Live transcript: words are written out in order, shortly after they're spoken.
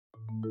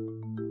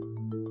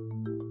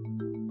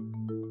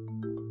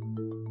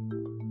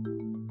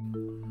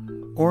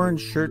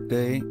Orange Shirt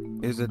Day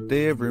is a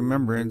day of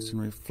remembrance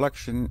and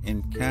reflection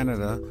in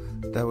Canada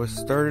that was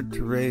started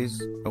to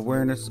raise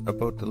awareness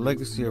about the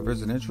legacy of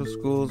residential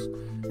schools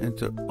and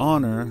to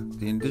honor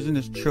the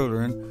Indigenous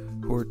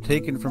children who were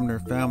taken from their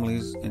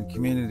families and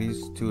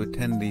communities to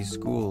attend these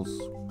schools.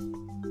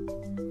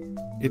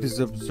 It is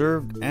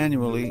observed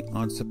annually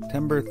on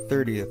September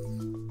 30th.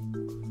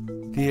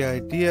 The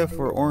idea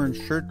for Orange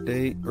Shirt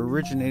Day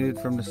originated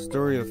from the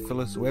story of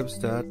Phyllis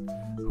Webstad,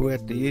 who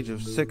at the age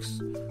of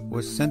 6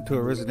 was sent to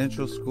a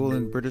residential school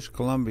in British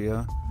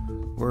Columbia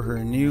where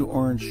her new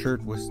orange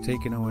shirt was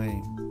taken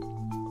away.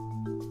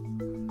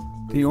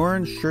 The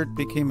orange shirt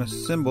became a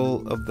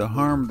symbol of the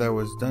harm that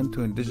was done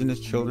to Indigenous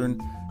children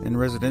in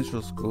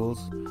residential schools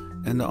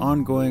and the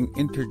ongoing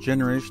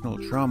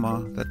intergenerational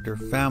trauma that their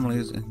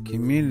families and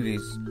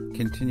communities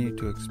continue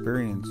to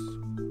experience.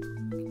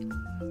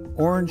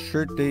 Orange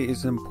Shirt Day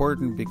is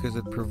important because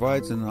it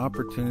provides an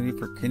opportunity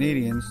for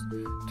Canadians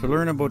to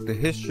learn about the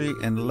history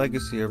and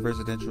legacy of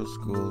residential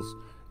schools,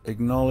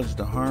 acknowledge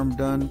the harm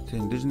done to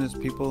Indigenous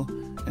people,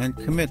 and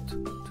commit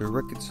to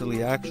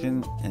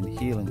reconciliation and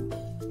healing.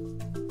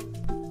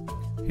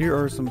 Here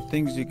are some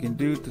things you can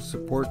do to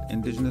support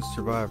Indigenous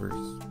survivors.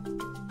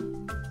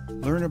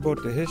 Learn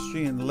about the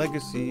history and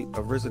legacy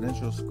of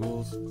residential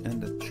schools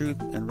and the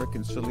Truth and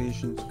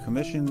Reconciliation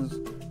Commission's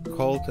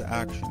call to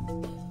action.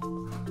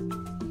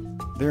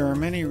 There are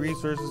many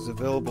resources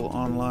available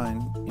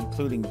online,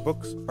 including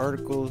books,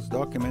 articles,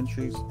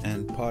 documentaries,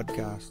 and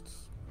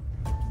podcasts.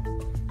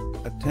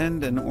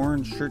 Attend an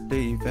Orange Shirt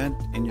Day event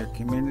in your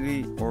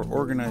community or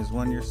organize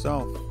one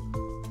yourself.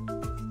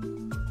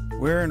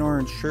 Wear an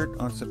orange shirt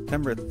on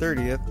September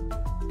 30th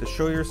to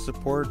show your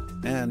support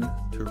and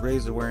to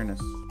raise awareness.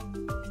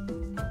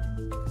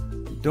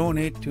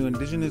 Donate to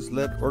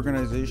Indigenous-led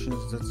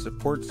organizations that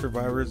support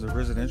survivors of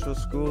residential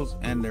schools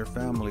and their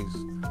families,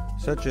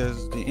 such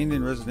as the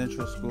Indian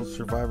Residential School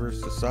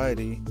Survivors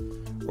Society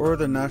or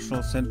the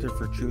National Center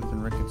for Truth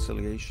and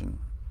Reconciliation.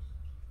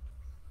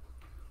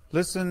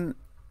 Listen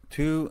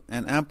to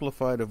and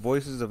amplify the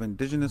voices of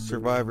Indigenous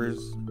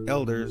survivors,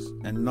 elders,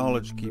 and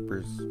knowledge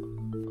keepers.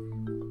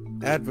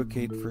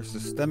 Advocate for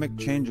systemic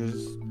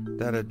changes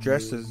that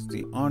addresses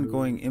the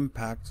ongoing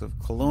impacts of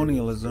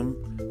colonialism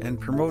and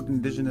promote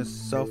Indigenous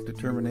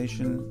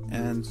self-determination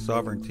and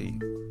sovereignty.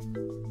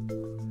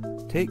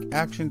 Take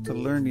action to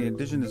learn the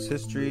Indigenous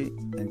history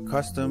and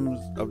customs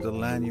of the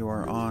land you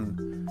are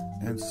on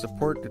and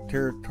support the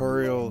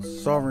territorial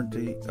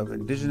sovereignty of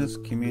Indigenous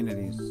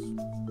communities.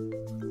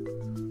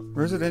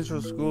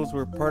 Residential schools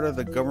were part of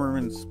the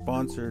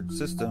government-sponsored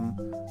system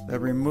that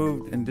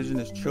removed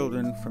Indigenous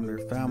children from their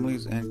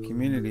families and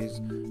communities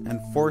and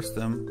forced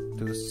them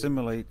to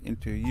assimilate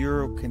into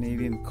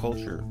Euro-Canadian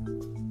culture.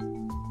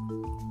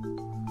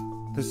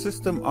 The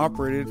system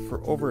operated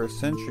for over a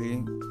century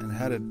and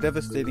had a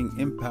devastating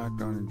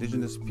impact on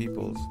Indigenous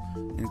peoples,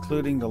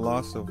 including the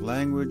loss of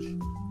language,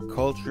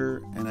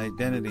 culture, and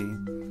identity,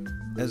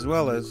 as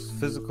well as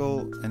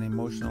physical and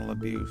emotional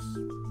abuse.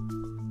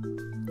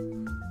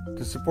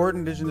 To support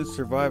Indigenous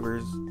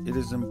survivors, it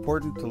is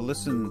important to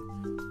listen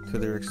to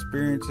their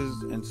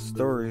experiences and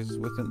stories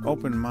with an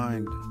open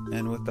mind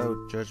and without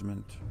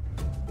judgment.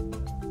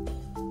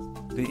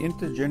 The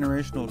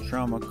intergenerational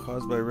trauma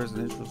caused by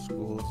residential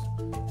schools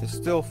is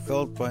still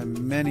felt by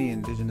many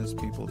Indigenous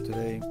people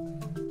today,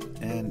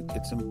 and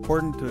it's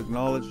important to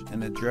acknowledge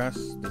and address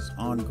this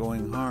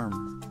ongoing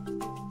harm.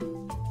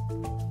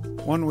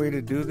 One way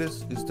to do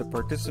this is to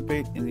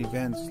participate in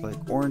events like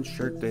Orange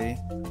Shirt Day,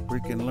 where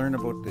you can learn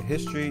about the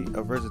history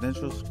of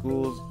residential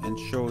schools and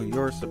show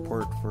your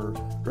support for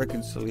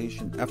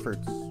reconciliation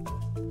efforts.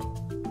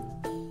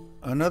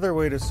 Another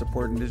way to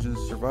support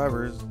Indigenous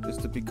survivors is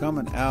to become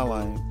an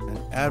ally and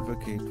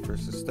advocate for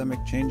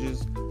systemic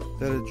changes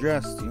that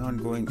address the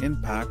ongoing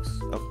impacts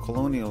of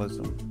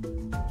colonialism.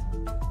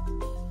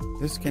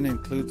 This can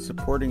include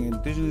supporting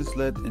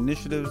Indigenous-led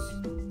initiatives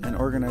and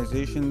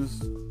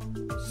organizations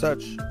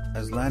such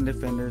as land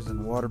defenders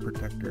and water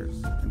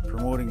protectors, and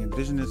promoting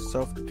Indigenous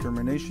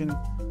self-determination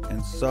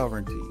and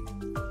sovereignty.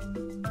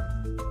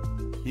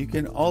 You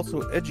can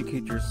also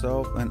educate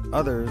yourself and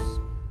others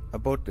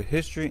about the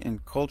history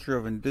and culture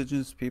of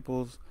Indigenous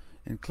peoples,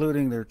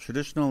 including their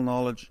traditional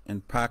knowledge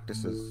and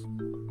practices.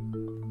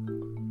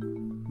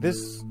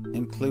 This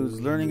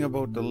includes learning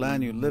about the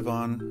land you live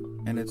on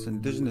and its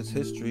Indigenous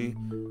history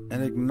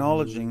and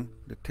acknowledging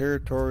the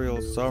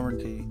territorial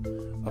sovereignty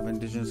of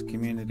Indigenous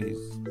communities.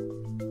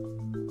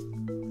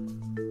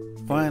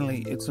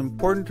 Finally, it's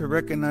important to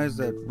recognize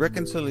that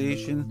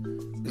reconciliation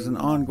is an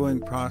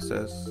ongoing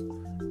process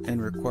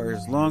and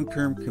requires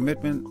long-term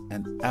commitment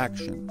and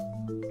action.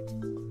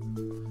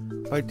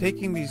 By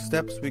taking these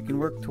steps, we can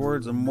work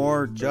towards a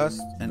more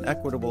just and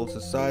equitable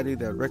society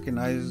that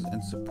recognizes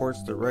and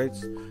supports the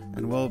rights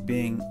and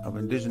well-being of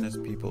Indigenous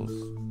peoples.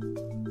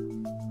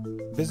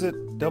 Visit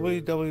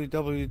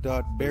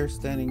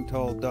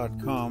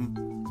www.bearstandingtall.com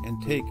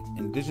and take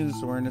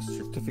Indigenous Awareness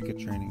Certificate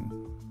Training.